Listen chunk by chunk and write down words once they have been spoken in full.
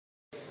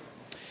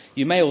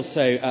You may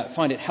also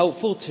find it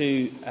helpful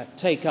to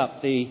take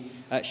up the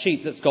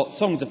sheet that's got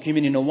Songs of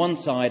Communion on one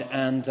side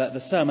and the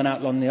sermon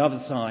outline on the other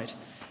side.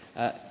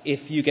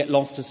 If you get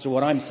lost as to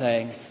what I'm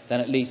saying,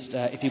 then at least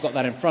if you've got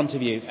that in front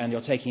of you and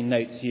you're taking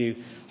notes, you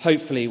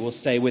hopefully will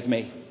stay with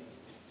me.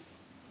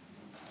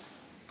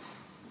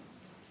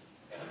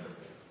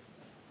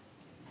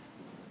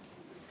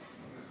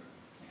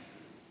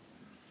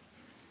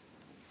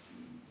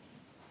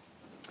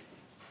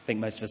 I think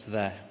most of us are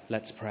there.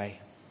 Let's pray.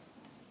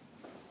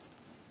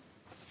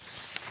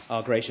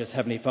 Our gracious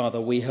Heavenly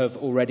Father, we have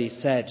already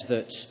said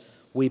that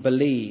we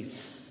believe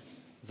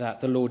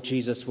that the Lord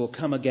Jesus will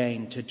come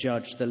again to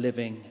judge the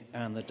living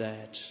and the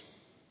dead.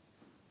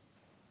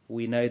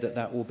 We know that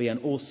that will be an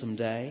awesome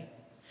day,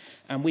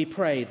 and we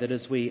pray that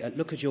as we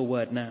look at your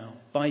word now,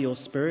 by your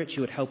Spirit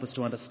you would help us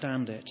to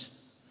understand it,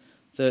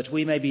 that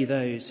we may be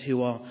those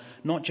who are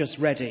not just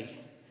ready,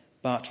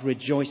 but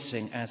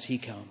rejoicing as he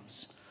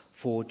comes,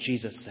 for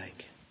Jesus'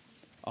 sake.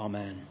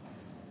 Amen.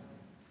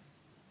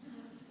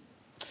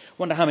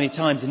 Wonder how many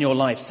times in your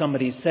life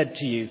somebody's said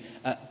to you,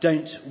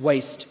 don't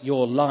waste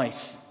your life.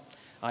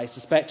 I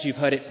suspect you've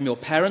heard it from your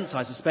parents.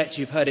 I suspect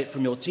you've heard it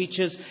from your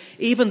teachers.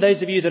 Even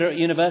those of you that are at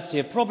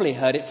university have probably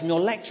heard it from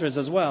your lecturers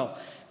as well.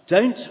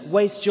 Don't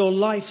waste your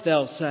life,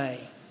 they'll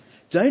say.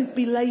 Don't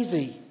be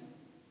lazy.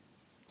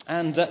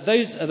 And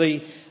those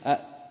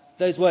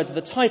words are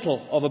the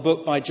title of a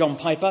book by John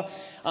Piper.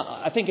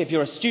 I think if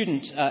you're a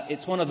student,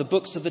 it's one of the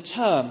books of the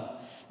term.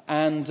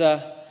 And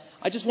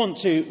I just want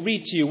to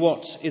read to you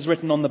what is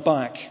written on the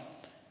back.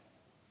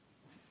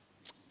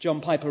 John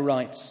Piper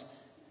writes,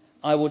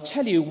 I will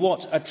tell you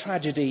what a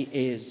tragedy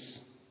is.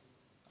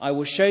 I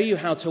will show you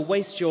how to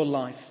waste your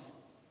life.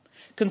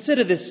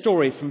 Consider this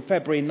story from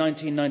February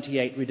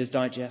 1998, Reader's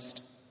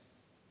Digest.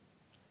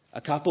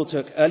 A couple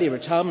took early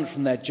retirement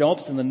from their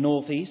jobs in the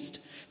northeast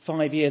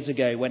 5 years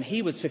ago when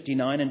he was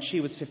 59 and she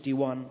was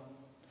 51.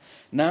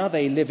 Now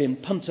they live in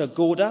Punta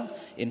Gorda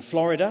in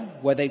Florida,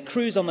 where they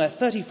cruise on their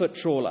 30-foot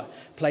trawler,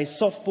 play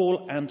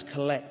softball and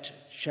collect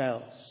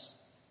shells.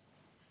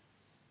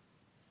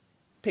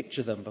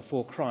 Picture them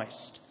before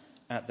Christ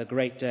at the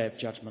great day of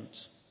judgment.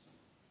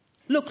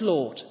 Look,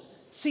 Lord,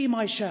 see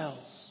my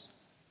shells.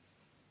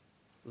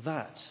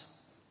 That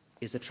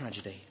is a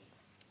tragedy.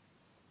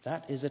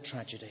 That is a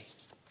tragedy.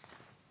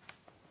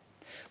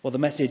 Well, the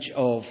message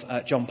of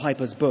John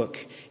Piper's book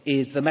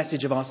is the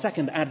message of our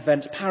second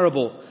Advent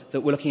parable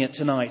that we're looking at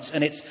tonight.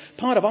 And it's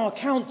part of our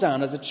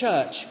countdown as a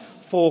church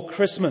for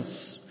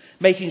Christmas,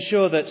 making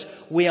sure that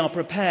we are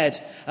prepared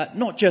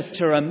not just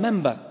to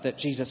remember that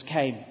Jesus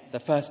came the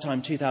first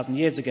time 2,000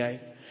 years ago,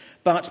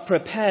 but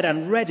prepared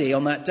and ready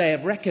on that day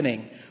of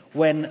reckoning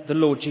when the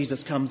Lord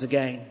Jesus comes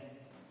again.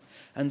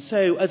 And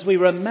so as we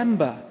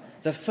remember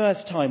the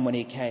first time when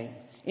he came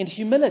in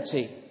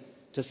humility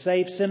to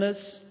save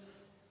sinners,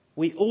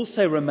 we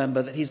also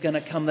remember that he's going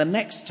to come the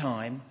next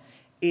time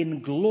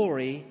in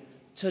glory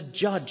to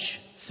judge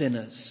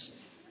sinners.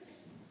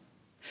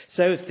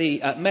 So if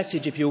the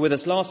message, if you were with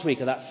us last week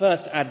of that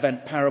first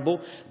Advent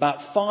parable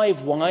about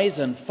 5 wise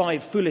and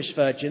 5 foolish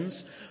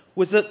virgins,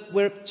 was that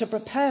we're to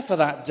prepare for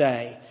that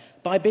day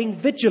by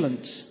being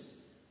vigilant,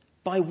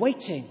 by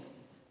waiting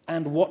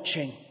and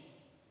watching.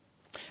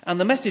 And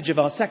the message of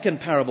our second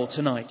parable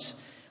tonight,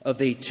 of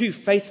the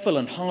 2 faithful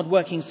and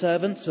hard-working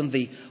servants and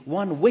the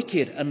 1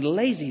 wicked and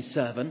lazy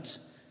servant,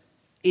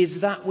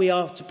 is that we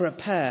are to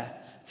prepare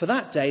for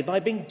that day by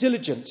being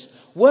diligent,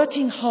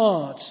 working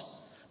hard,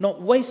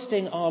 not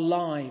wasting our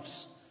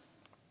lives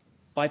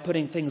by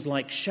putting things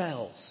like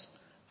shells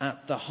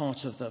at the heart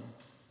of them.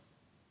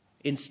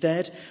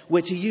 Instead,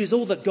 we're to use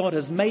all that God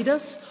has made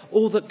us,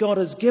 all that God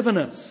has given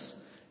us,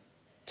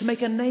 to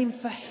make a name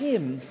for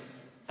him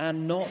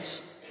and not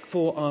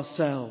for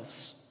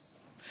ourselves.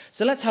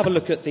 So let's have a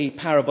look at the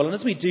parable. And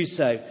as we do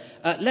so,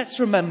 let's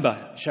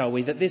remember, shall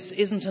we, that this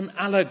isn't an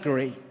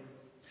allegory.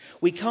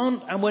 We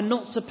can't and we're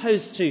not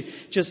supposed to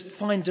just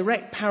find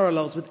direct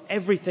parallels with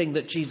everything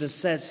that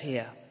Jesus says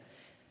here.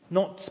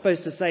 Not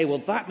supposed to say,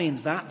 well, that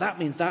means that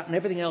means that, and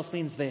everything else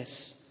means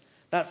this.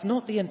 That's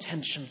not the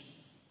intention.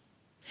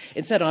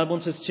 Instead, I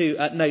want us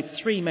to note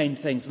 3 main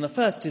things. And the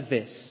first is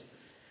this: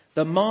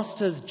 the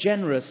master's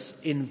generous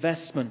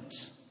investment.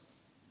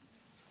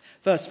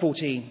 Verse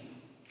 14.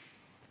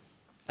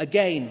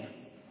 Again,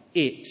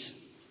 it,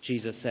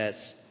 Jesus says.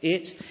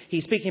 It,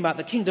 he's speaking about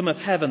the kingdom of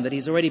heaven that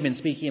he's already been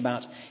speaking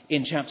about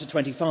in chapter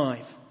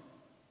 25.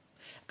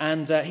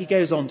 And he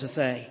goes on to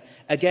say,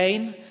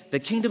 again, the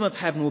kingdom of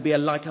heaven will be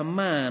like a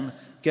man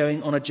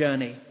going on a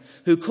journey,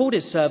 who called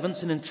his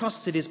servants and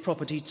entrusted his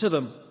property to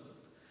them.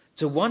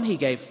 To one he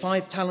gave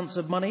 5 talents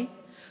of money,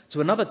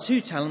 to another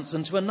 2 talents,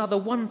 and to another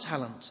 1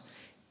 talent,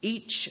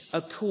 each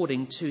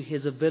according to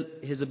his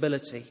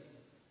ability.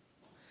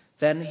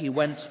 Then he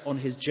went on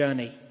his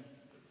journey.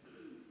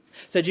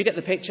 So do you get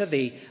the picture?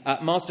 The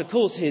master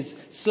calls his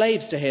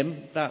slaves to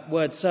him. That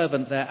word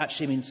servant there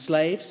actually means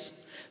slaves.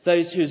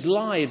 Those whose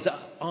lives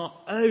are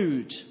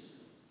owed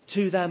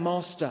to their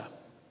master.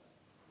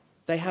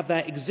 They have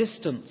their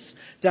existence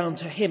down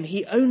to him.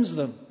 He owns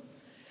them.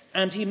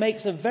 and he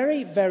makes a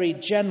very, very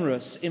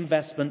generous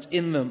investment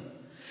in them.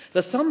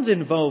 The sums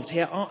involved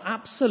here are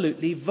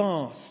absolutely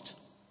vast.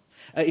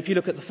 If you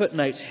look at the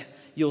footnote,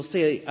 you'll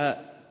see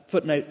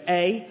footnote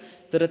A,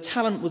 that a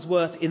talent was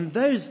worth in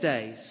those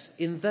days,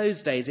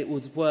 it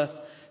was worth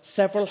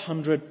several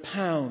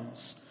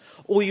 £100s.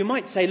 Or you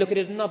might say, look at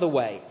it another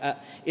way.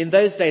 In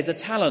those days, a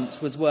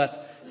talent was worth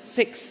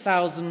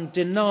 6,000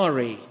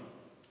 denarii.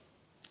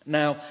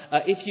 Now,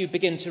 if you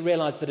begin to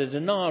realize that a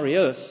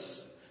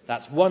denarius,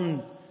 that's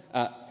one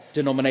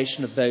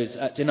denomination of those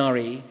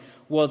denarii,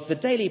 was the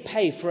daily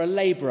pay for a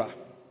labourer.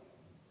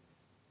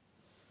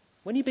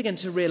 When you begin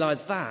to realize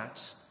that,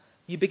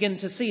 you begin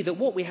to see that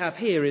what we have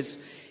here is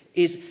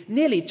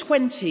nearly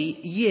 20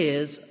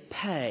 years'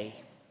 pay.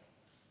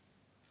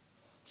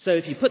 So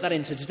if you put that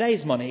into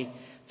today's money,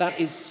 that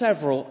is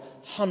several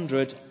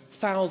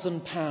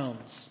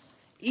 £100,000,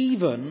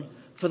 even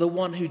for the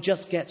one who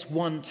just gets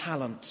one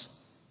talent.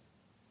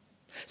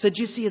 So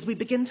do you see, as we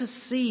begin to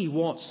see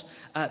what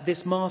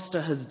this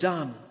master has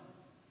done,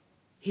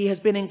 he has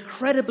been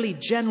incredibly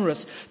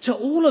generous to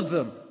all of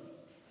them.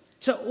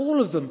 To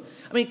all of them.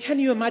 I mean, can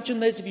you imagine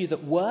those of you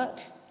that work?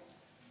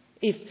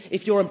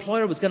 If your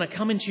employer was going to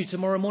come into you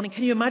tomorrow morning,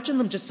 can you imagine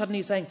them just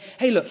suddenly saying,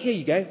 hey, look, here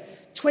you go,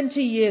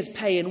 20 years'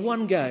 pay in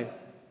one go?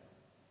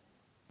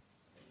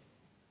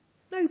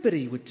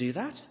 Nobody would do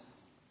that.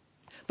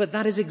 But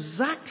that is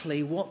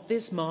exactly what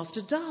this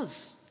master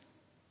does.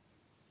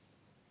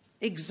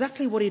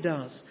 Exactly what he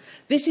does.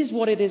 This is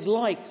what it is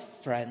like,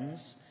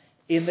 friends,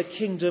 in the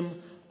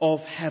kingdom of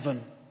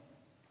heaven.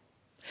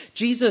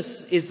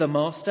 Jesus is the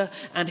master,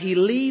 and he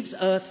leaves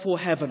earth for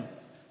heaven.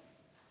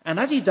 And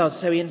as he does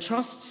so, he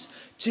entrusts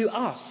to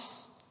us.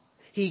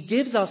 He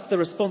gives us the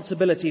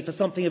responsibility for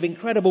something of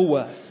incredible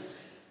worth.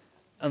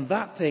 And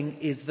that thing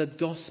is the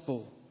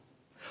gospel.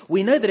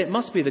 We know that it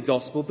must be the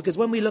gospel because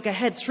when we look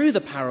ahead through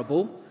the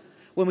parable,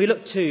 when we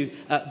look to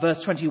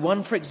verse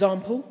 21, for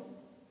example,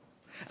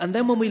 and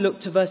then when we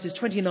look to verses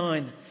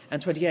 29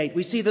 and 28,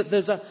 we see that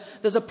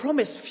there's a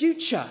promised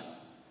future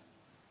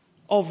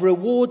of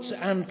rewards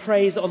and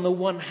praise on the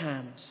one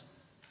hand.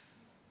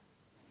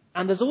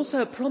 And there's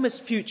also a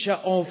promised future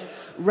of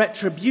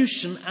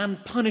retribution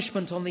and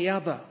punishment on the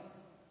other.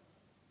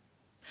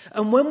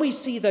 And when we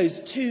see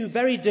those two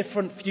very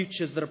different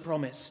futures that are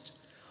promised,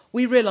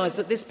 we realize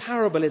that this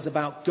parable is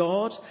about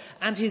God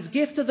and his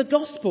gift of the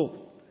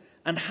gospel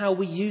and how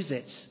we use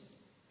it.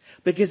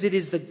 Because it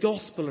is the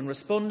gospel and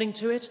responding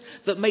to it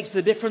that makes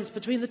the difference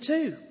between the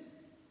two.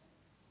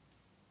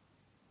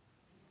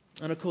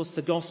 And of course,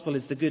 the gospel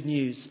is the good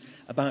news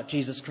about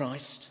Jesus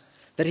Christ,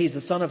 that he's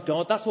the Son of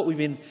God. That's what we've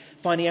been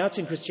finding out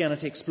in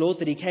Christianity Explored,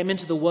 that he came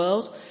into the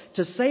world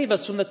to save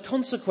us from the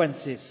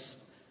consequences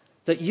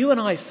that you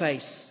and I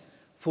face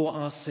for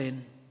our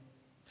sin.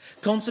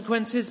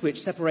 Consequences which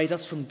separate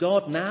us from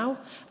God now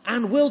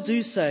and will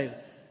do so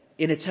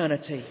in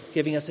eternity,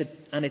 giving us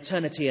an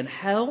eternity in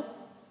hell.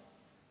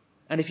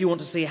 And if you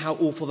want to see how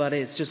awful that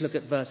is, just look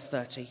at verse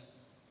 30.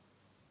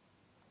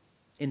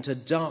 Into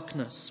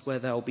darkness where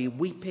there will be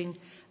weeping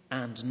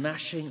and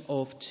gnashing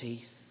of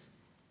teeth.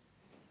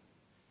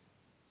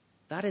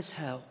 That is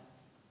hell.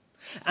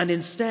 And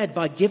instead,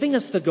 by giving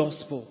us the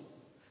gospel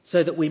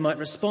so that we might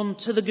respond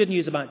to the good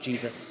news about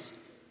Jesus,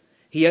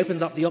 he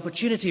opens up the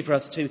opportunity for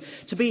us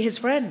to be his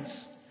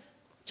friends,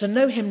 to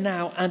know him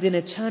now and in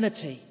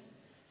eternity,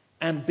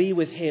 and be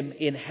with him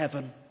in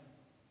heaven.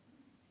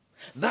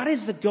 That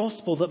is the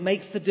gospel that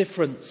makes the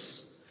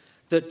difference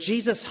that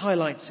Jesus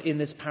highlights in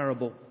this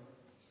parable.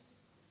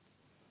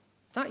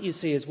 That, you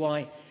see, is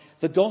why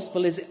the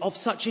gospel is of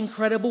such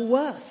incredible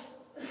worth.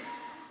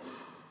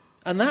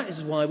 And that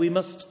is why we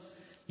must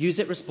use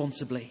it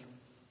responsibly.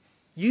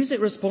 Use it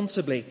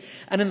responsibly.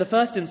 And in the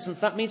first instance,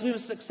 that means we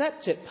must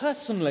accept it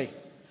personally.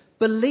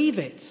 Believe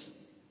it.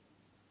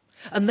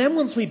 And then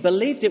once we've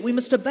believed it, we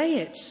must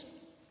obey it.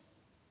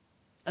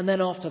 And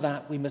then after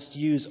that, we must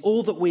use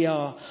all that we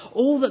are,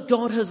 all that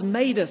God has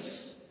made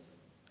us,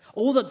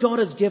 all that God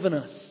has given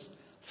us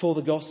for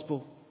the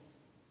gospel.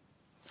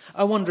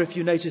 I wonder if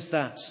you notice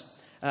that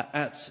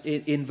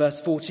in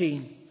verse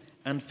 14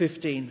 and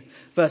 15.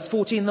 Verse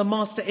 14, the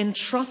master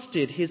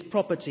entrusted his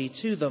property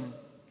to them.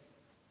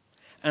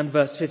 And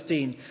verse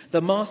 15,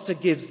 the master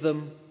gives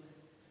them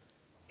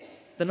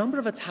the number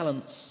of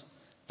talents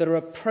that are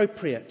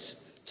appropriate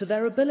to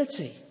their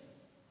ability.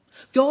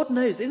 God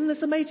knows, isn't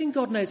this amazing?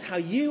 God knows how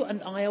you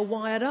and I are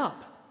wired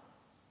up.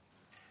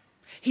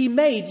 He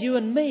made you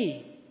and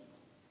me.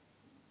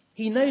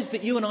 He knows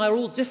that you and I are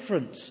all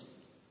different.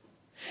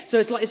 So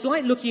it's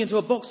like looking into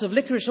a box of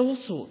licorice, all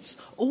sorts.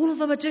 All of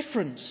them are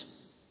different.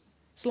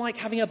 It's like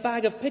having a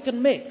bag of pick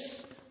and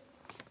mix.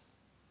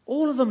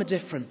 All of them are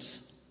different.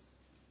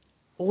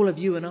 All of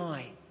you and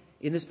I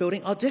in this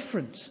building are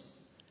different.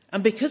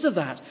 And because of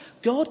that,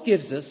 God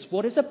gives us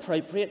what is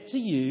appropriate to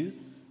you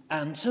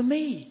and to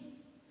me.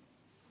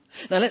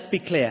 Now let's be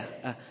clear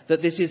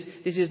that this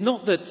is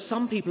not that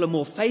some people are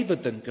more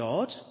favoured than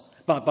God,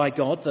 by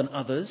God than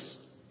others.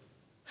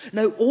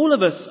 No, all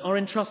of us are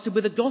entrusted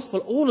with the gospel.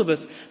 All of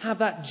us have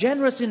that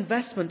generous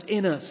investment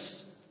in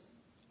us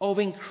of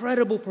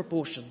incredible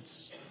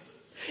proportions.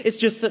 It's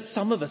just that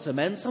some of us are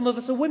men, some of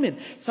us are women.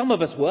 Some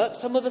of us work,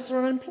 some of us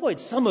are unemployed.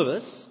 Some of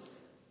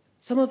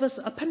us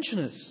are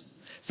pensioners.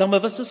 Some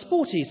of us are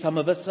sporty, some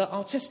of us are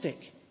artistic.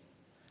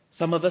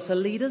 Some of us are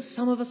leaders,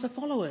 some of us are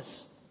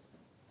followers.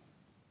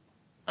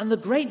 And the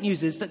great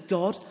news is that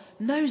God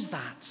knows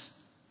that.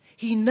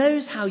 He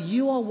knows how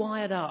you are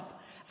wired up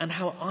and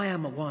how I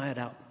am wired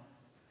up.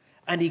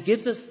 And he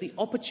gives us the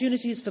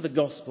opportunities for the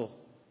gospel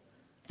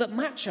that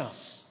match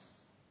us.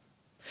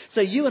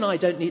 So you and I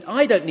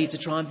don't need to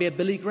try and be a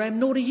Billy Graham,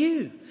 nor do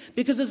you.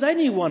 Because there's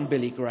only one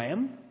Billy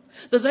Graham.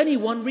 There's only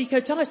one Rico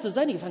Tice. There's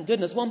only, thank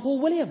goodness, one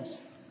Paul Williams.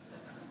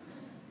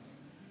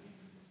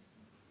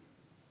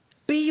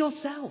 Be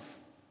yourself.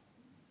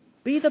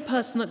 Be the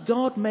person that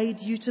God made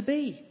you to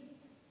be.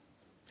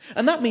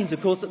 And that means,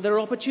 of course, that there are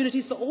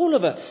opportunities for all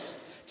of us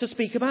to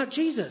speak about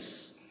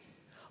Jesus.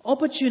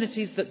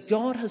 Opportunities that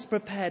God has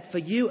prepared for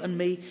you and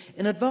me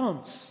in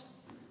advance.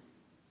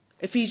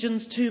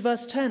 Ephesians 2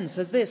 verse 10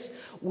 says this: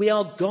 we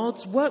are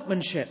God's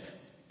workmanship,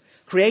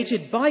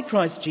 created by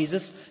Christ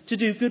Jesus to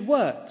do good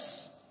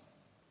works.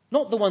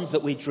 Not the ones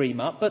that we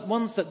dream up, but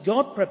ones that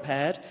God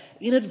prepared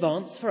in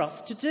advance for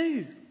us to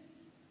do.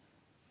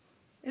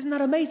 Isn't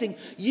that amazing?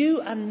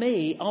 You and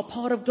me are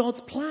part of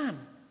God's plan.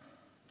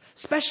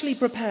 Specially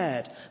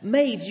prepared,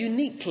 made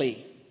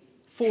uniquely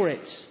for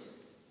it.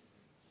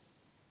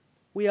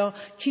 We are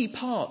key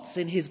parts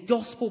in his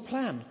gospel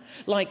plan.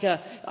 Like,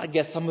 I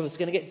guess some of us are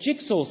going to get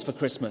jigsaws for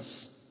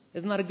Christmas.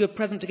 Isn't that a good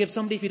present to give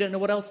somebody if you don't know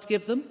what else to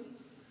give them?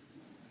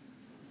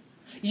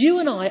 You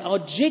and I are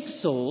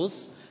jigsaw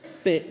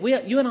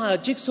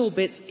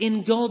bits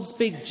in God's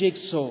big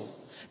jigsaw.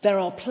 There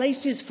are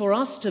places for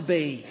us to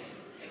be.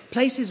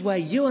 Places where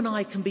you and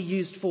I can be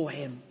used for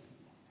him.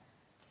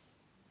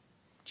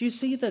 Do you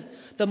see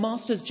the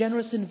Master's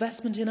generous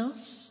investment in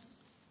us?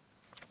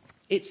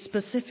 It's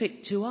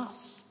specific to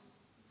us.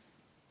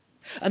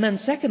 And then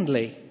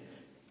secondly,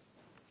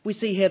 we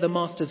see here the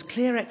Master's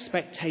clear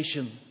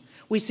expectation.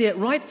 We see it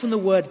right from the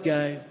word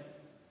go.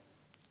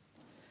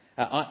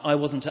 I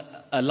wasn't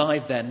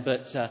alive then,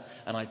 but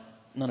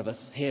none of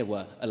us here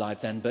were alive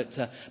then, but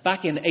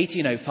back in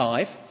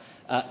 1805,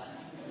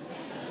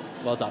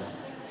 well done,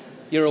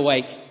 you're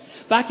awake.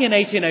 Back in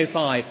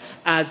 1805,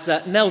 as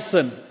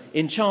Nelson,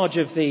 in charge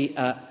of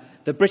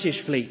the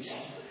British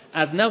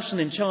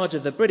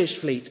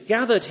fleet,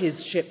 gathered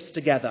his ships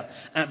together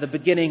at the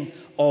beginning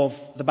of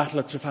the Battle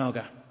of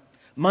Trafalgar,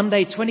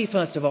 Monday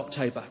 21st of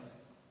October.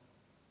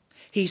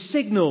 He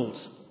signalled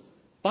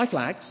by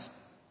flags.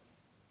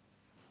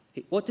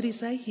 What did he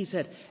say? He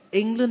said,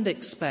 England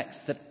expects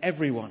that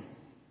every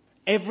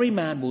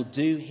man will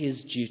do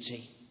his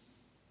duty.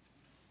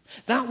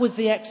 That was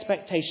the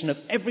expectation of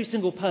every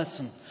single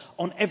person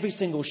on every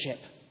single ship.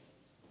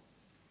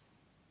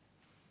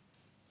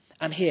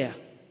 And here,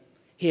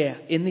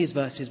 in these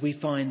verses, we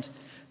find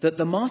that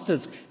the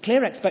Master's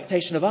clear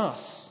expectation of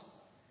us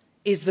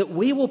is that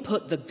we will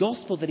put the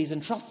gospel that he's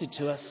entrusted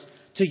to us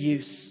to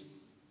use.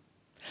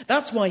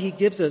 That's why he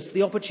gives us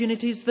the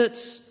opportunities that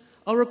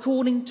are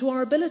according to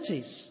our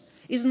abilities.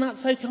 Isn't that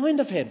so kind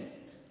of him?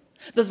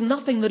 There's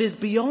nothing that is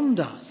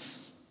beyond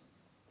us.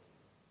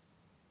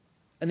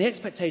 And the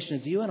expectation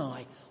is you and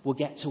I will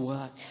get to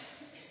work.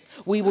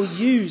 We will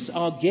use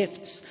our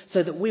gifts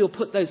so that we will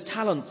put those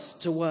talents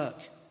to work.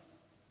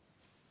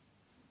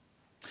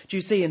 Do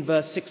you see in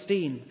verse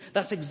 16?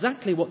 That's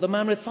exactly what the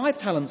man with 5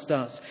 talents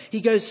does.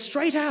 He goes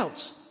straight out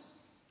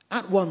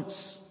at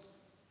once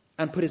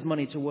and put his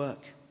money to work.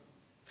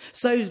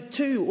 So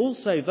too,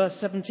 also, verse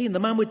 17, the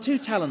man with 2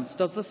 talents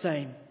does the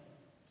same.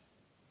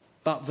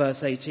 But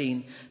verse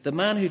 18, the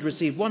man who'd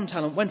received 1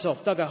 talent went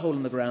off, dug a hole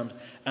in the ground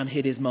and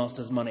hid his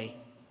master's money.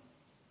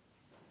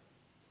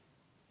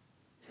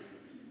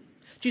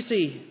 Do you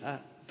see,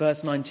 verse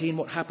 19,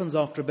 what happens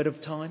after a bit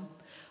of time?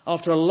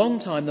 After a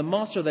long time, the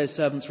master of those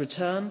servants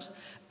returned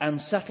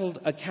and settled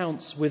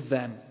accounts with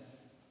them.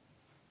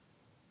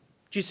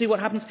 Do you see what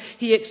happens?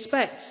 He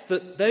expects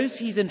that those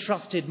he's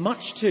entrusted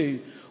much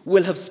to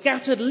will have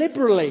scattered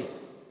liberally.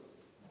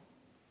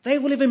 They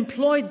will have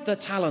employed the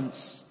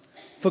talents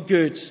for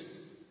good.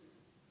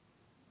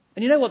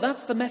 And you know what?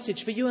 That's the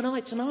message for you and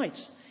I tonight,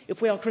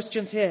 if we are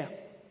Christians here.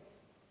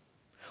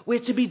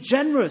 We're to be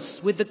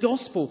generous with the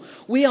gospel.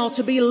 We are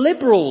to be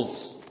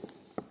liberals.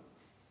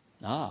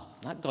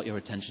 That got your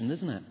attention,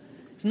 isn't it?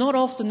 It's not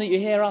often that you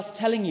hear us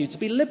telling you to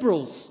be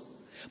liberals.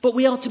 But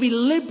we are to be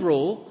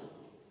liberal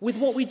with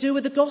what we do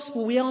with the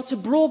gospel. We are to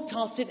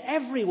broadcast it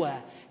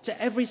everywhere,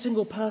 to every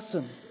single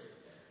person.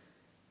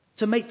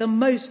 To make the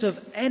most of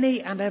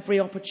any and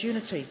every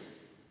opportunity.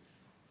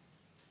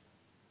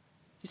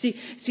 You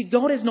see,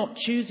 God is not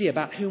choosy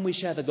about whom we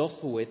share the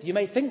gospel with. You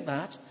may think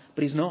that,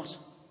 but he's not.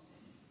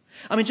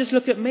 I mean, just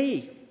look at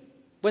me.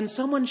 When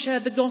someone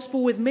shared the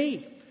gospel with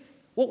me,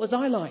 what was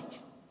I like?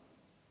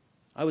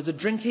 I was a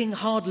drinking,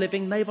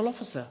 hard-living naval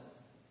officer.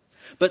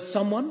 But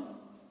someone,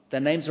 their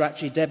names are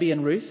actually Debbie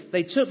and Ruth,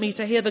 they took me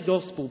to hear the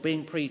gospel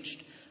being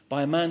preached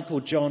by a man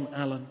called John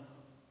Allen.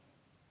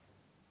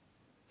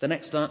 The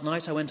next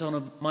night I went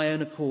on my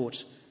own accord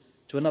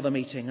to another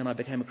meeting, and I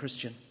became a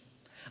Christian.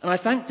 And I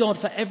thank God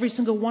for every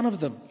single one of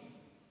them.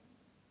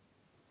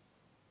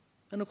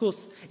 And of course,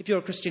 if you're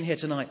a Christian here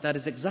tonight, that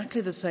is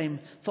exactly the same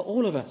for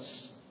all of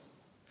us.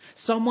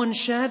 Someone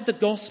shared the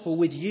gospel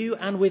with you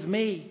and with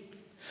me,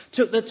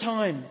 took the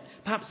time,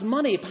 perhaps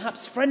money,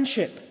 perhaps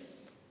friendship.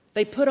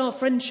 They put our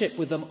friendship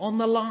with them on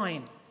the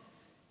line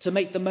to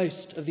make the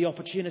most of the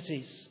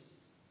opportunities.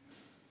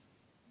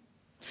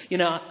 You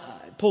know,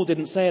 Paul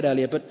didn't say it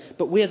earlier,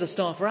 but we as a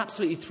staff are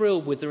absolutely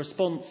thrilled with the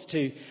response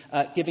to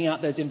giving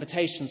out those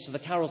invitations to the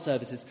carol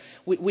services.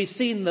 We've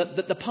seen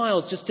that the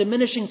piles just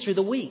diminishing through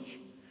the week.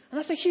 And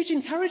that's a huge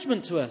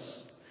encouragement to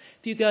us.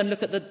 If you go and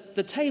look at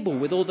the table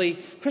with all the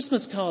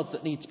Christmas cards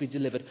that need to be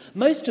delivered,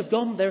 most have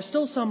gone, there are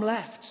still some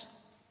left.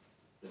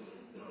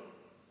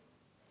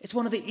 It's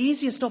one of the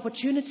easiest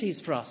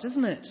opportunities for us,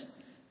 isn't it?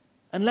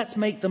 And let's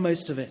make the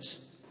most of it.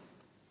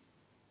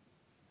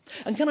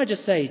 And can I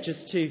just say,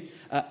 just to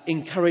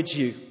encourage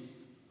you,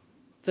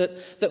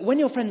 that when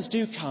your friends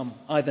do come,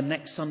 either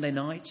next Sunday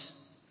night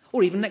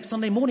or even next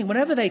Sunday morning,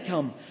 whenever they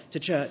come to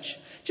church,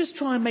 just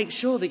try and make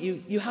sure that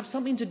you have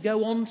something to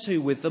go on to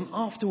with them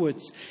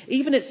afterwards,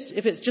 even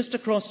if it's just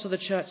across to the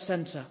church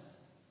centre.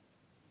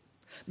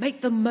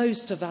 Make the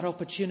most of that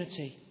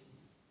opportunity.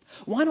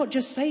 Why not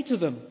just say to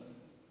them,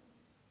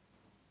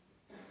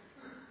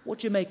 what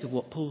do you make of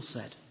what Paul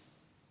said?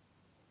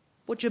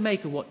 What do you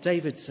make of what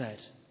David said?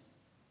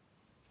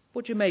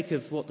 What do you make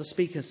of what the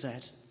speaker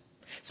said?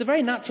 It's a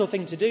very natural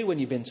thing to do when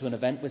you've been to an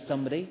event with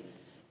somebody.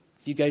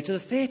 If you go to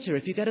the theatre,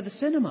 if you go to the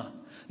cinema,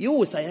 you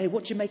always say, hey,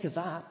 what do you make of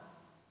that?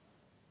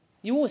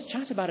 You always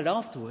chat about it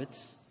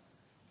afterwards.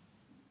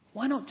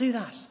 Why not do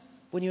that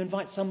when you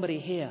invite somebody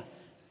here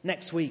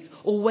next week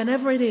or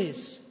whenever it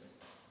is?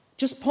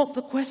 Just pop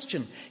the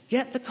question.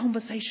 Get the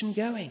conversation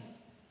going.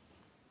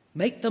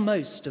 Make the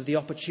most of the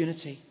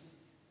opportunity.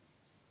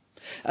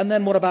 And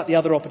then what about the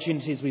other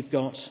opportunities we've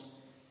got?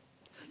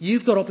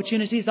 You've got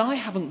opportunities I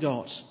haven't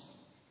got.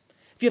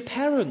 If you're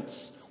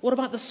parents, what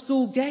about the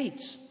school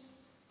gate?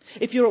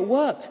 If you're at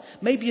work,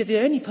 maybe you're the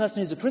only person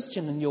who's a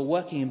Christian in your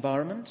working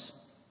environment.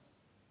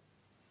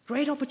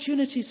 Great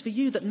opportunities for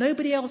you that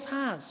nobody else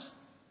has.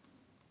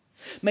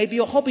 Maybe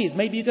your hobbies,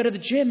 maybe you go to the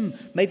gym,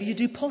 maybe you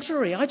do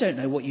pottery, I don't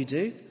know what you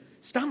do.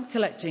 Stamp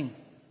collecting.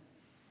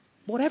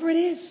 Whatever it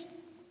is.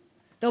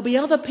 There'll be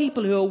other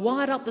people who are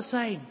wired up the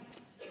same.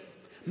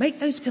 Make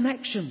those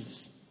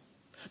connections.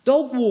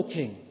 Dog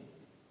walking.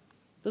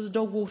 There's a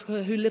dog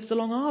walker who lives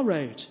along our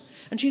road.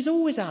 And she's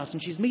always out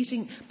and she's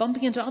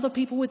bumping into other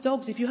people with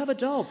dogs. If you have a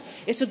dog,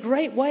 it's a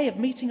great way of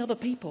meeting other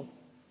people.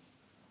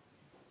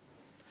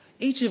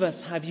 Each of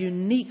us have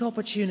unique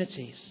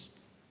opportunities.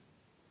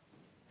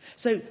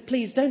 So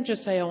please don't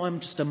just say, oh,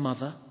 I'm just a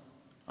mother.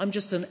 I'm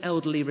just an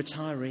elderly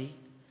retiree.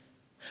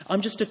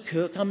 I'm just a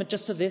cook. I'm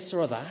just a this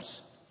or a that.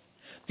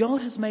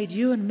 God has made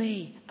you and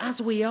me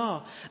as we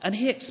are, and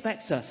He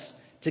expects us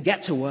to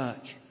get to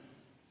work.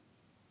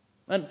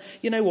 And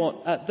you know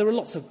what? There were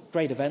lots of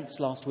great events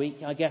last week.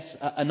 I guess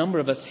a number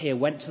of us here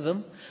went to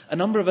them. A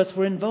number of us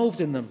were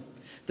involved in them.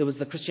 There was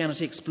the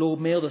Christianity Explored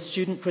meal, the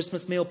student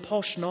Christmas meal,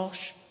 Posh Nosh.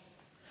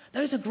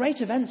 Those are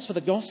great events for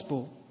the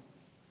gospel.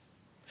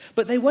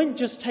 But they won't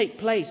just take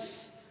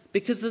place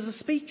because there's a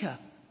speaker.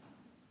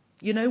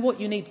 You know what?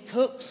 You need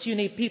cooks. You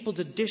need people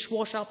to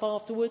dishwash up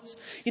afterwards.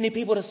 You need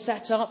people to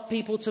set up,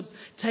 people to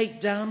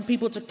take down,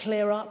 people to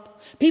clear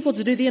up, people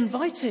to do the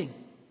inviting.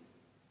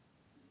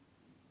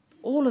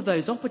 All of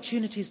those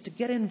opportunities to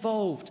get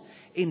involved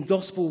in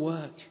gospel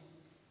work.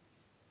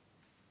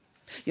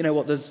 You know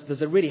what?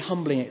 There's a really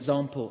humbling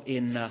example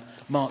in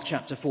Mark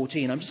chapter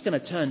 14. I'm just going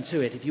to turn to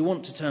it. If you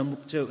want to turn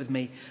to it with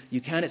me,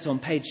 you can. It's on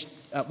page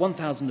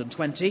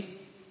 1020.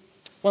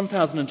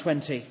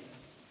 1020.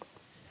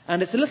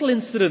 And it's a little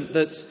incident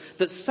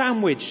that's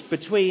sandwiched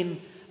between,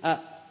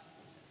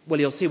 well,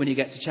 you'll see when you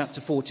get to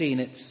chapter 14.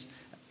 It's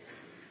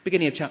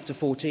beginning of chapter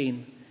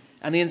 14.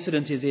 And the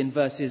incident is in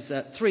verses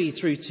 3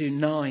 through to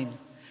 9.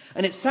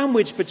 And it's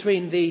sandwiched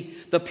between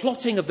the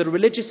plotting of the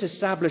religious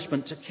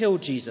establishment to kill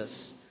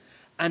Jesus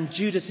and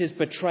Judas's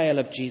betrayal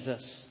of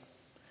Jesus.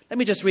 Let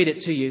me just read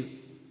it to you.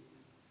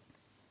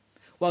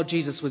 While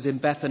Jesus was in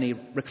Bethany,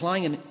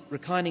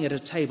 reclining at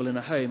a table in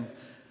a home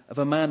of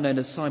a man known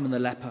as Simon the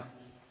leper,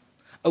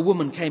 a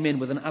woman came in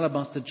with an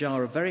alabaster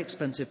jar of very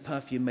expensive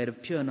perfume made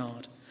of pure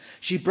nard.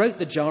 She broke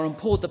the jar and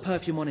poured the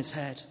perfume on his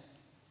head.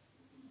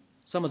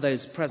 Some of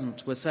those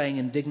present were saying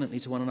indignantly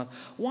to one another,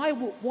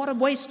 what a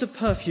waste of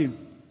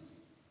perfume!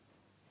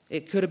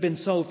 It could have been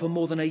sold for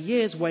more than a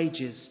year's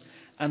wages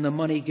and the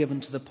money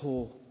given to the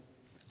poor.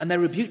 And they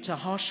rebuked her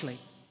harshly.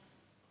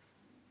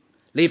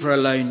 Leave her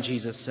alone,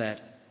 Jesus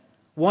said.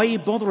 Why are you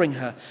bothering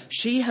her?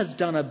 She has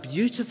done a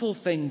beautiful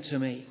thing to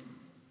me.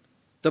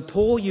 The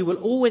poor you will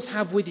always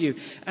have with you,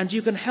 and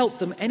you can help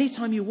them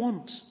anytime you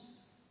want.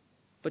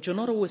 But you'll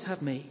not always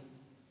have me.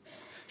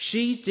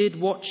 She did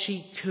what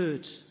she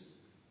could.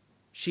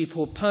 She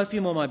poured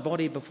perfume on my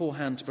body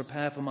beforehand to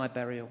prepare for my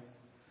burial.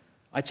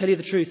 I tell you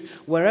the truth,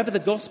 wherever the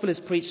gospel is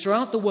preached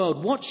throughout the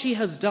world, what she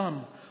has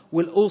done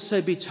will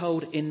also be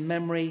told in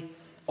memory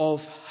of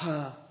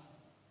her.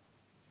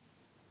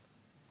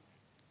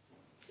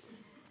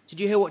 Did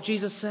you hear what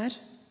Jesus said?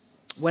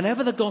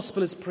 Whenever the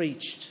gospel is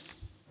preached,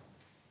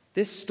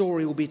 this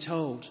story will be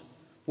told,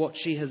 what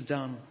she has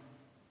done,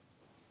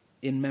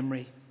 in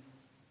memory.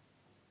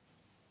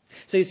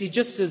 So you see,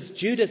 just as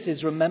Judas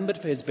is remembered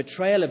for his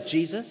betrayal of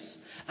Jesus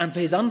and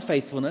for his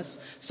unfaithfulness,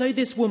 so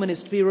this woman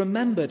is to be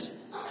remembered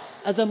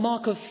as a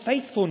mark of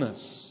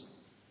faithfulness.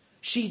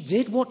 She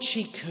did what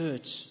she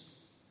could.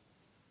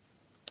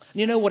 And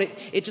you know what?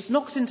 It just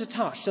knocks into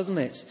touch, doesn't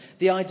it?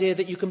 The idea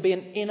that you can be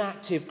an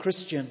inactive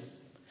Christian.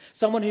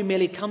 Someone who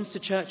merely comes to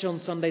church on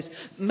Sundays,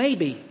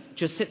 maybe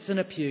just sits in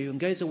a pew and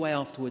goes away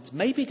afterwards.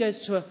 Maybe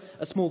goes to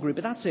a small group,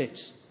 but that's it.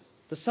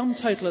 The sum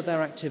total of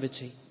their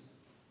activity.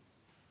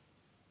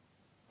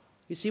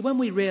 You see, when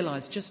we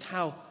realise just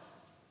how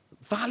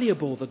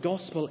valuable the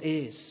gospel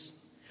is,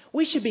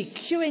 we should be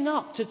queuing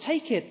up to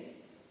take it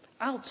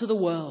out to the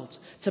world,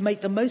 to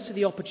make the most of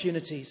the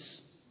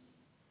opportunities.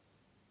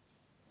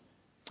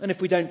 And if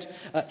we don't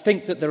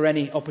think that there are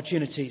any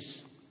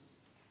opportunities,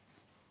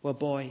 well,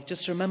 boy,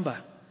 just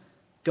remember,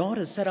 God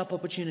has set up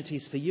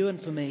opportunities for you and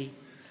for me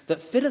that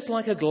fit us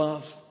like a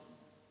glove.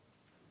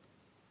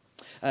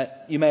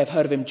 You may have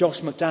heard of him, Josh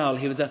McDowell.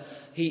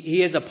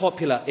 He is a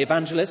popular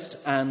evangelist,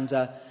 and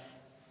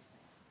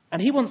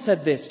he once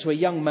said this to a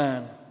young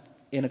man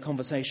in a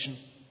conversation.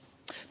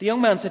 The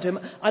young man said to him,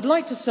 "I'd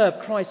like to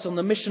serve Christ on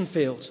the mission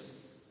field.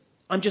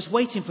 I'm just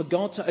waiting for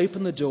God to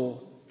open the door."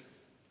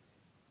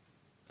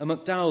 And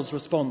McDowell's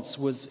response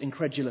was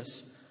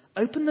incredulous.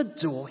 "Open the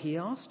door?" he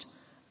asked.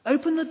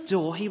 "Open the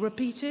door?" he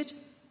repeated.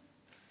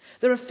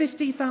 "There are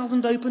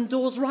 50,000 open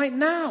doors right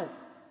now.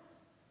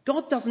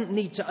 God doesn't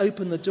need to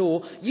open the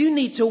door. You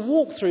need to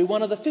walk through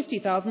one of the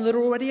 50,000 that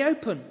are already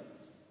open."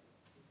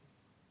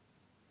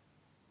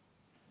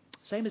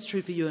 Same is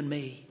true for you and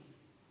me.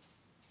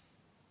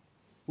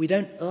 We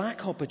don't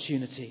lack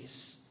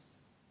opportunities.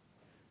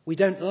 We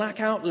don't lack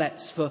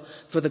outlets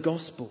for the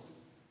gospel.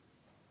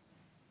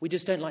 We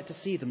just don't like to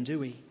see them, do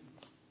we?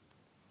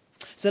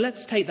 So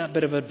let's take that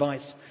bit of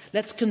advice.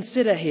 Let's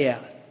consider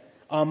here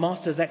our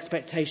Master's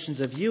expectations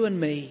of you and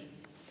me.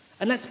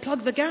 And let's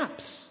plug the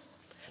gaps.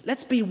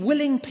 Let's be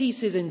willing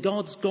pieces in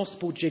God's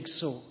gospel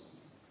jigsaw.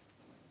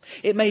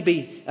 It may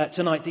be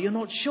tonight that you're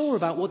not sure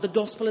about what the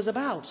gospel is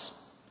about.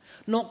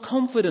 Not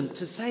confident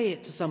to say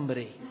it to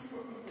somebody.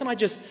 Can I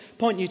just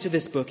point you to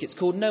this book? It's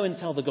called Know and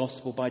Tell the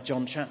Gospel by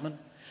John Chapman.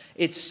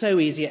 It's so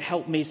easy. It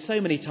helped me so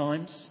many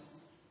times.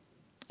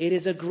 It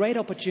is a great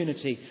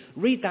opportunity.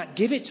 Read that.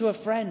 Give it to a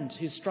friend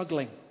who's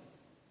struggling.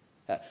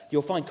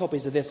 You'll find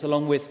copies of this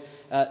along with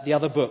the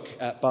other book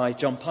by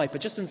John Piper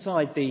just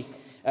inside the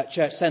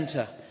church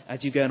centre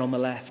as you go in on the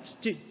left.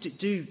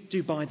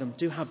 Do buy them.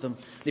 Do have them.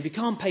 And if you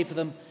can't pay for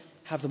them,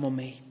 have them on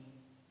me.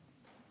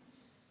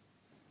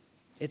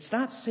 It's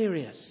that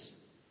serious.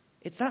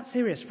 It's that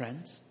serious,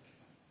 friends.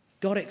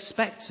 God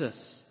expects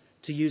us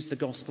to use the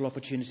gospel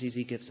opportunities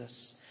he gives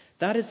us.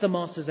 That is the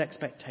Master's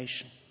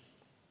expectation.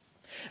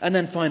 And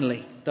then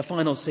finally, the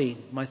final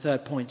scene, my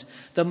third point.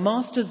 The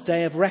Master's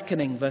day of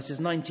reckoning, verses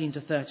 19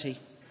 to 30.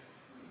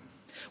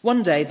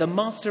 One day, the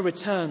Master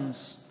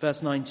returns,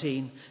 verse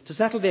 19, to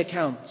settle the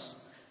accounts.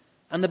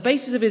 And the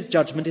basis of his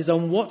judgment is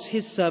on what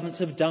his servants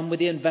have done with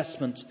the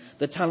investment,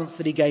 the talents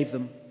that he gave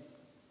them.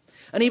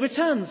 And he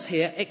returns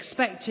here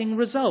expecting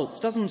results,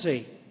 doesn't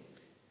he?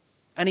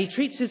 And he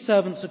treats his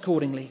servants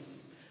accordingly.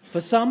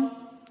 For some,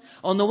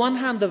 on the one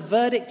hand, the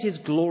verdict is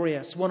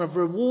glorious, one of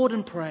reward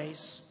and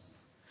praise.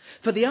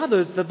 For the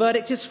others, the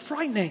verdict is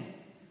frightening,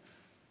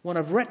 one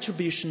of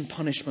retribution,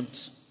 punishment.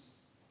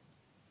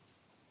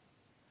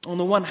 On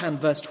the one hand,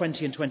 verse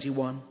 20 and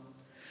 21,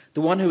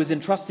 the one who is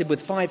entrusted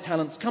with 5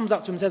 talents comes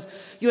up to him and says,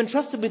 "You're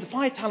entrusted with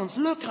 5 talents.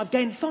 Look, I've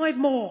gained 5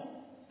 more.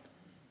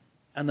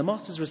 And the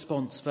Master's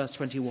response, verse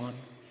 21,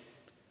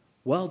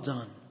 "Well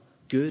done,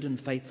 good and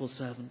faithful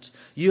servant.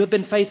 You have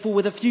been faithful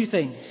with a few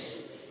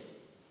things.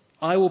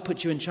 I will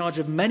put you in charge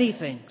of many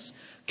things.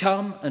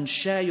 Come and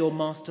share your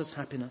master's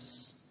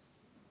happiness."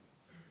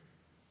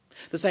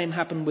 The same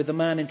happened with the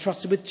man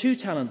entrusted with 2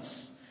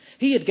 talents.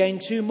 He had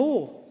gained 2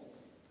 more.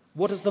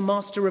 What does the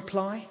master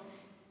reply?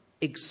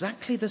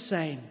 Exactly the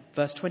same.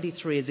 Verse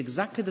 23 is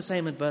exactly the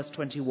same in verse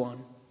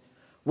 21.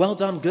 "Well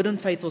done, good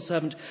and faithful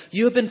servant.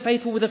 You have been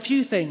faithful with a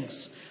few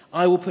things.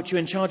 I will put you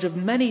in charge of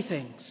many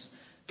things.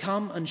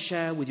 Come and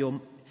share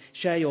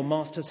your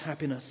master's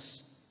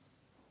happiness."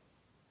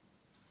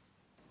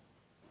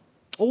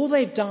 All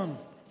they've done,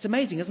 it's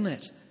amazing, isn't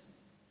it?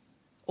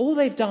 All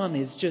they've done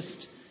is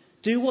just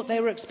do what they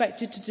were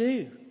expected to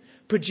do.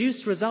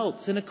 Produce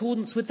results in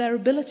accordance with their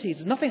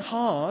abilities. Nothing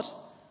hard.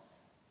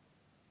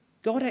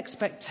 God's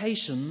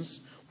expectations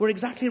were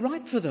exactly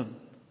right for them.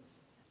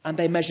 And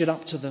they measured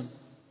up to them.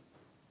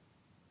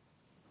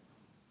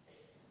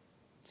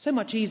 So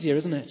much easier,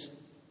 isn't it,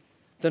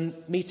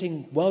 than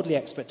meeting worldly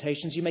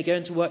expectations. You may go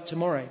into work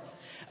tomorrow,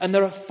 and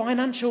there are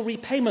financial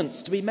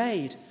repayments to be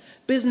made,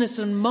 business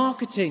and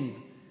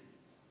marketing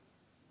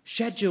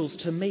schedules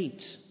to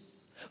meet,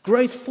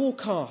 growth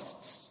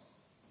forecasts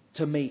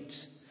to meet.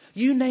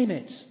 You name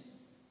it.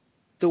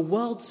 The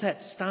world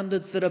sets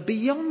standards that are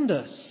beyond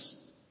us.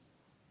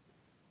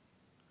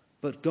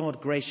 But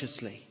God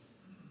graciously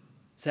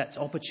sets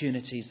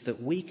opportunities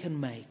that we can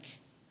make,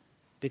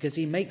 because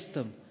he makes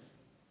them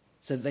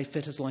so that they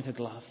fit us like a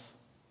glove.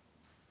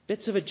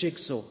 Bits of a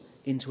jigsaw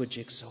into a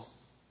jigsaw.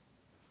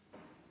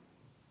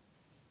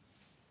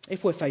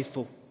 If we're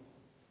faithful,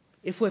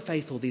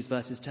 these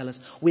verses tell us,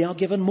 we are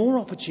given more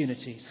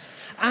opportunities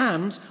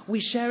and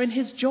we share in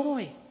his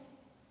joy.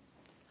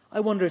 I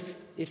wonder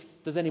if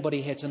there's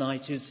anybody here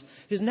tonight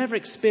who's never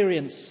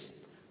experienced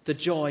the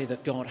joy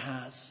that God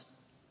has.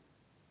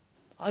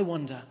 I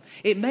wonder.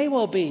 It may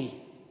well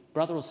be,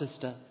 brother or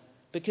sister,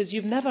 because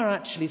you've never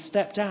actually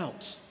stepped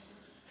out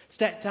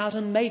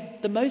and made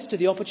the most of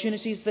the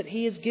opportunities that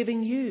he is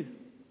giving you.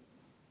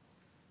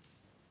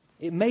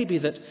 It may be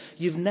that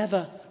you've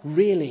never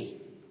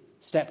really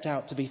stepped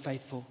out to be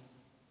faithful.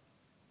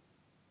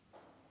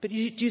 But do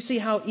you see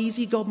how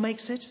easy God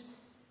makes it?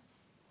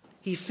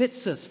 He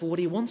fits us for what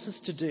he wants us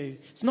to do.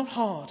 It's not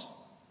hard.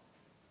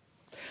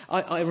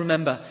 I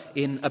remember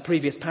in a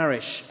previous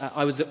parish,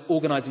 I was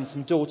organising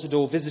some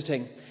door-to-door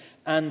visiting,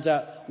 and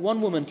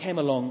one woman came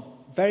along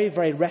very,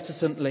 very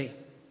reticently.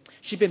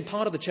 She'd been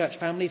part of the church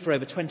family for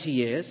over 20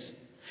 years.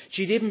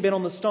 She'd even been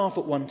on the staff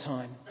at one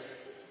time.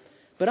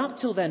 But up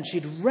till then,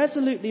 she'd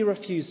resolutely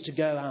refused to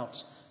go out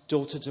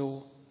door to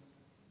door.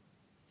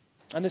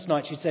 And this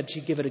night she said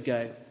she'd give it a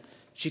go.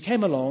 She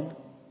came along,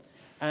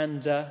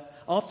 and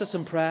after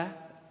some prayer,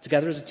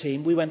 together as a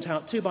team, we went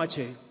out 2 by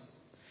 2.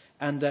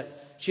 And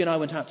she and I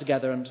went out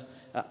together, and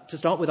to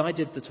start with, I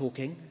did the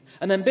talking.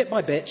 And then bit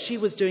by bit, she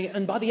was doing it.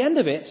 And by the end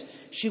of it,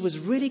 she was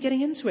really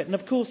getting into it. And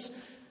of course,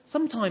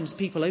 sometimes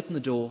people open the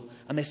door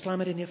and they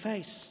slam it in your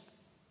face.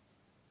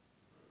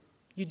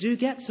 You do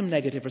get some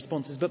negative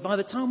responses, but by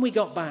the time we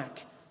got back,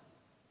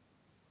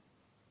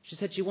 she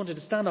said she wanted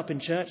to stand up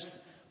in church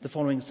the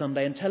following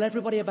Sunday and tell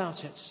everybody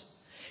about it.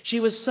 She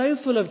was so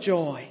full of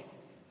joy.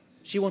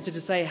 She wanted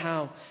to say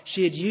how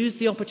she had used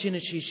the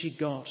opportunities she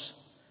got.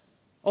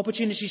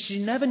 Opportunities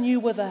she never knew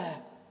were there.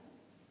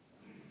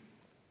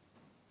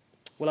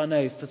 Well, I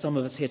know for some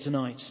of us here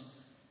tonight,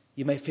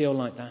 you may feel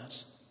like that.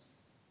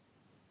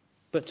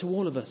 But to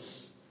all of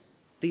us,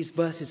 these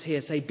verses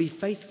here say, be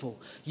faithful.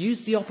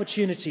 Use the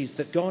opportunities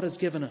that God has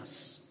given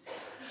us.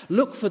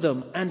 Look for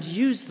them and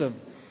use them.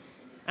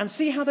 And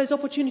see how those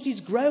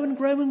opportunities grow and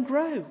grow and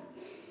grow.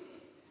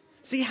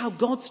 See how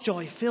God's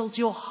joy fills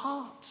your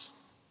heart.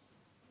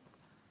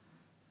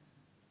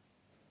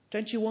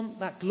 Don't you want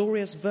that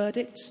glorious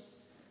verdict?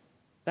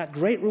 That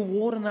great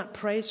reward and that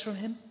praise from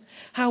him?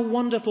 How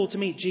wonderful to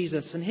meet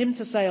Jesus and him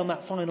to say on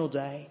that final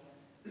day,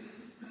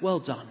 well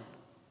done,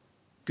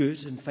 good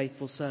and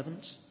faithful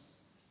servant.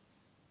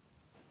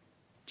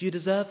 Do you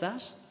deserve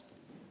that?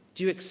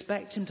 Do you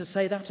expect him to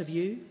say that of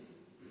you?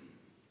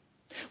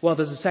 Well,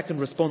 there's a second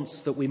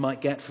response that we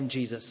might get from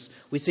Jesus.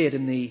 We see it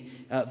in the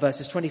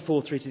verses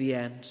 24 through to the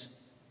end.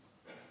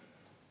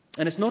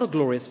 And it's not a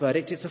glorious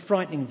verdict, it's a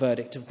frightening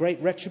verdict of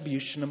great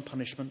retribution and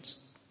punishment.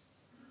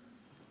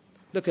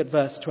 Look at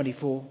verse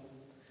 24.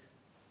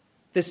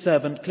 This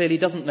servant clearly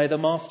doesn't know the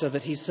master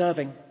that he's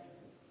serving.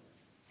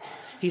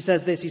 He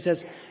says this, he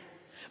says,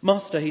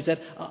 Master, he said,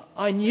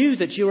 I knew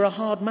that you were a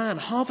hard man,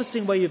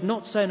 harvesting where you have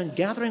not sown and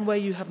gathering where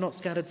you have not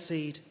scattered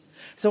seed.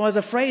 So I was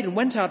afraid and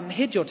went out and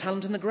hid your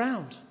talent in the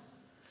ground.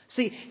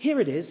 See, here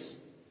it is.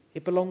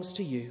 It belongs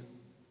to you.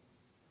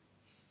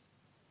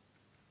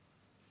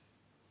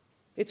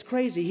 It's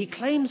crazy. He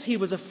claims he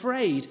was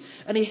afraid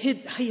and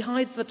he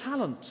hides the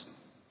talent.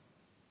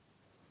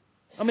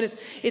 I mean,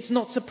 it's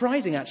not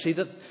surprising, actually,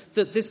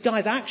 that this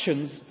guy's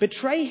actions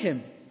betray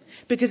him.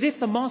 Because if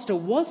the master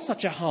was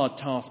such a hard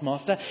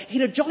taskmaster,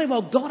 he'd have jolly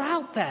well got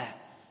out there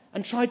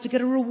and tried to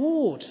get a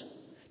reward.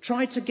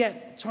 Tried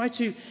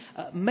to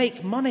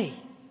make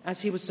money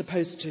as he was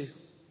supposed to.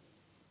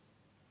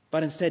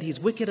 But instead he's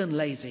wicked and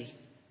lazy.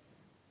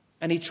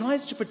 And he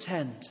tries to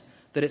pretend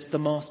that it's the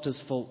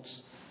master's fault.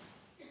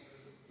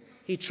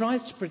 He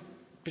tries to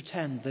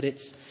pretend that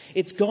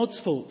it's God's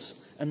fault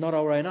and not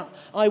our own.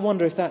 I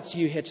wonder if that's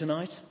you here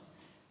tonight.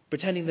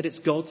 Pretending that it's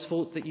God's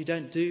fault that you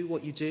don't do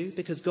what you do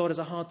because God is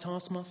a hard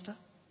taskmaster.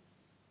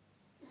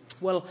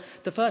 Well,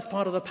 the first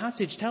part of the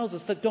passage tells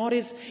us that God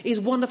is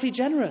wonderfully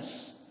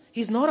generous.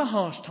 He's not a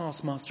harsh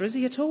taskmaster, is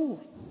he at all?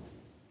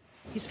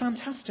 He's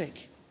fantastic.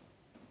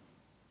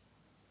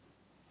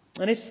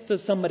 And if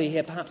there's somebody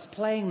here perhaps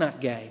playing that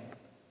game,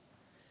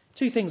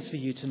 2 things for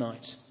you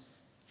tonight.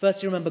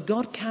 Firstly, remember,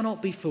 God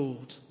cannot be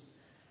fooled.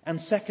 And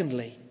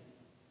secondly,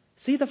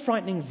 see the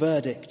frightening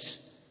verdict,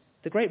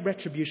 the great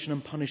retribution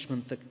and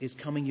punishment that is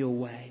coming your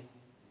way.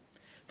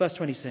 Verse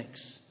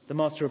 26, the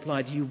master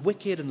replied, you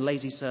wicked and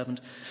lazy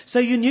servant, so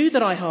you knew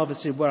that I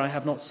harvested where I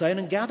have not sown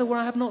and gathered where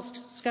I have not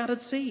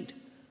scattered seed.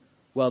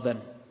 Well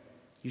then,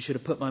 you should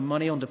have put my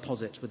money on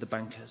deposit with the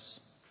bankers,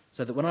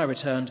 so that when I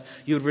returned,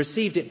 you would have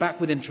received it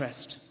back with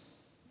interest.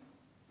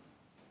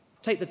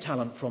 Take the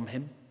talent from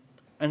him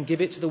and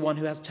give it to the one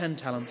who has 10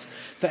 talents.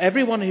 For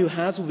everyone who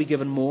has will be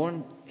given more,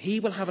 and he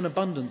will have an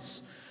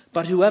abundance.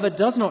 But whoever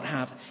does not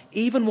have,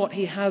 even what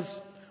he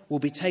has will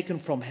be taken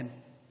from him.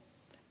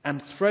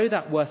 And throw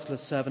that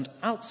worthless servant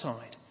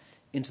outside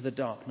into the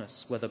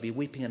darkness where there'll be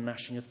weeping and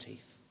gnashing of teeth.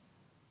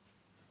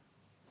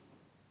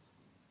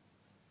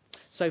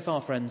 So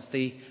far, friends,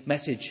 the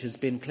message has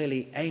been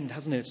clearly aimed,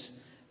 hasn't it,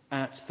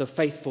 at the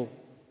faithful,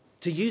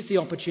 to use the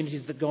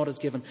opportunities that God has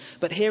given.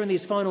 But here in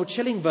these final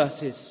chilling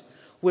verses,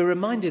 we're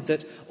reminded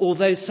that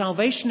although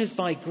salvation is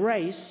by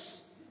grace,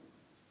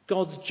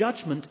 God's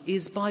judgment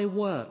is by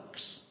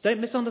works.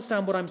 Don't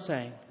misunderstand what I'm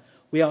saying.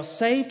 We are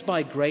saved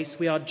by grace,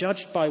 we are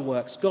judged by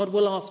works. God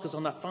will ask us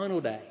on that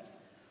final day,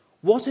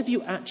 what have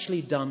you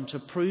actually done to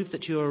prove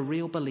that you're a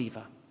real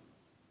believer?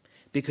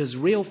 Because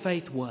real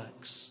faith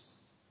works.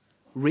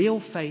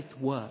 Real faith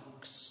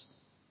works.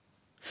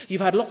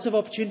 You've had lots of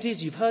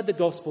opportunities, you've heard the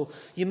gospel,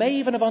 you may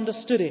even have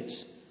understood it,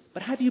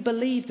 but have you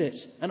believed it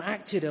and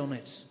acted on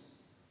it?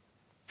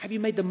 Have you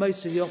made the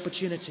most of the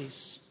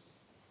opportunities?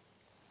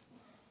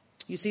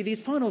 You see,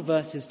 these final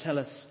verses tell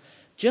us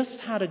just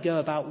how to go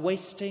about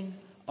wasting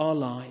our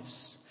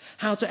lives,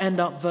 how to end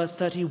up, verse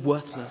 30,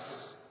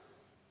 worthless.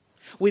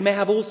 We may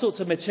have all sorts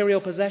of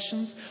material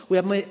possessions, we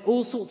have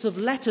all sorts of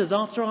letters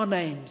after our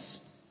names.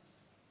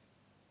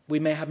 We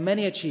may have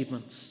many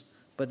achievements,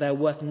 but they're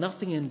worth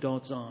nothing in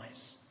God's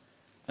eyes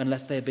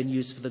unless they have been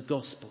used for the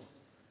gospel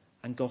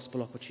and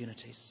gospel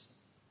opportunities.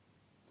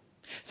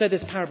 So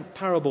this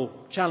parable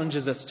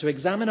challenges us to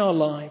examine our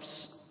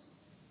lives,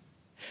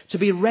 to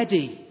be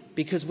ready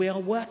because we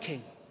are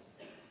working.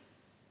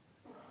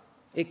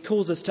 It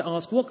calls us to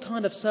ask, what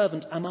kind of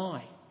servant am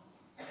I?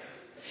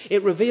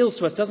 It reveals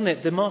to us, doesn't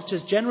it, the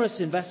master's generous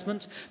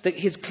investment, that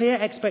his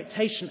clear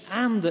expectation,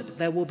 and that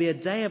there will be a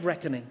day of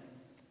reckoning.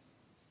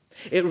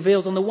 It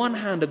reveals on the one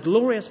hand a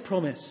glorious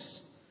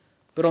promise,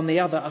 but on the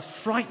other a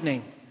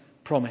frightening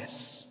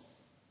promise.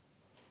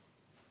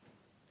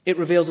 It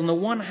reveals on the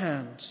one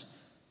hand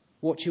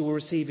what you will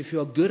receive if you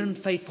are a good and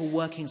faithful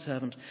working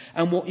servant,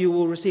 and what you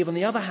will receive on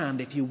the other hand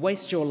if you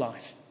waste your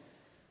life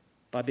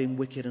by being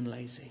wicked and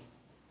lazy.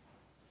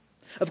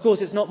 Of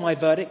course, it's not my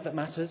verdict that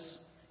matters.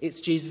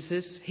 It's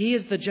Jesus's. He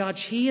is the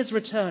judge. He is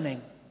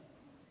returning.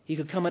 He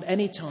could come at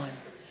any time.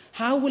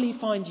 How will he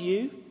find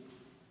you?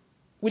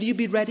 Will you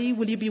be ready?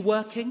 Will you be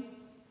working?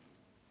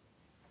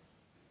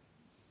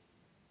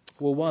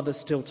 Well, while there's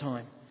still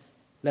time,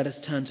 let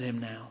us turn to him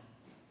now.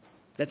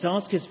 Let's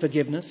ask his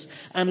forgiveness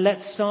and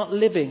let's start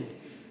living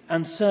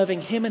and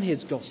serving him and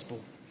his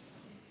gospel.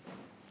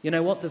 You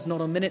know what? There's not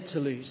a minute to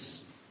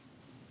lose.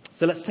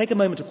 So let's take a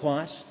moment of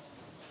quiet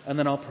and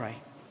then I'll pray.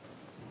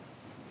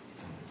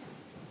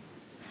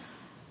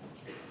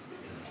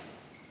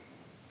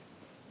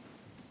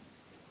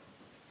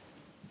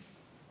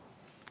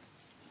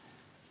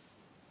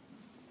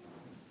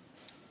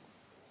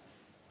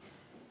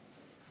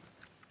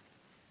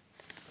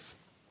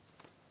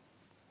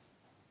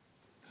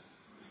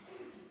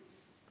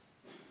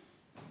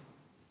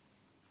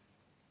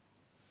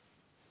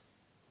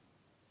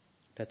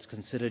 Let's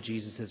consider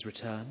Jesus'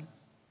 return.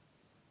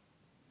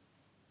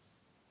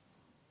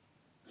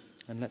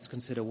 And let's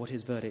consider what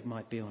his verdict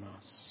might be on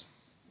us.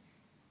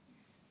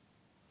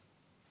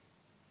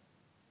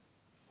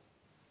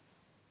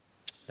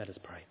 Let us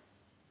pray.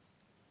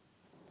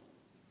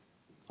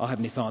 Our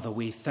Heavenly Father,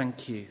 we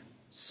thank you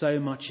so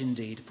much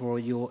indeed for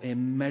your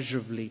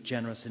immeasurably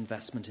generous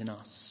investment in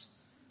us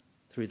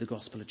through the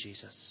gospel of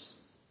Jesus.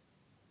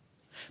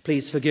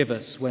 Please forgive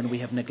us when we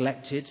have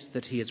neglected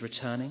that he is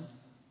returning.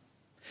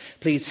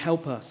 Please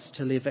help us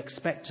to live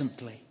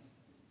expectantly.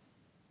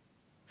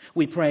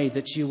 We pray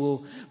that you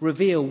will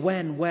reveal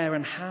when, where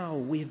and how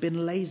we have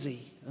been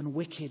lazy and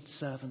wicked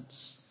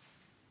servants,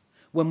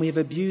 when we have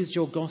abused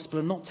your gospel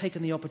and not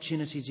taken the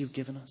opportunities you've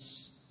given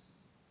us.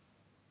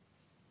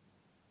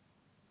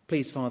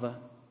 Please, Father,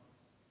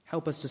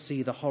 help us to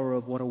see the horror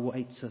of what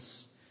awaits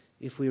us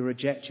if we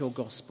reject your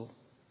gospel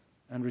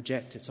and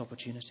reject its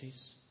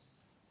opportunities.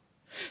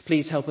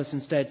 Please help us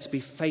instead to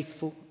be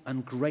faithful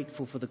and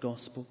grateful for the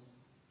gospel,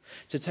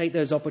 to take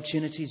those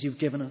opportunities you've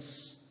given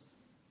us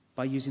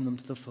by using them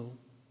to the full,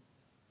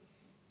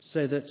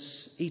 so that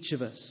each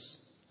of us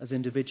as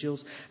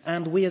individuals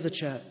and we as a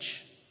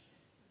church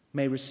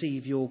may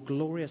receive your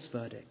glorious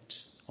verdict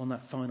on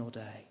that final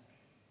day.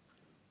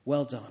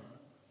 Well done,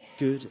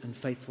 good and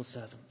faithful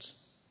servant.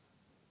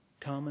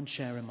 Come and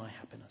share in my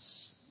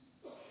happiness.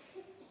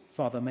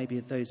 Father, maybe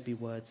those be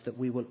words that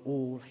we will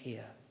all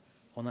hear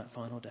on that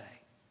final day.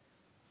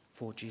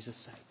 For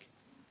Jesus' sake.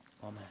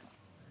 Amen.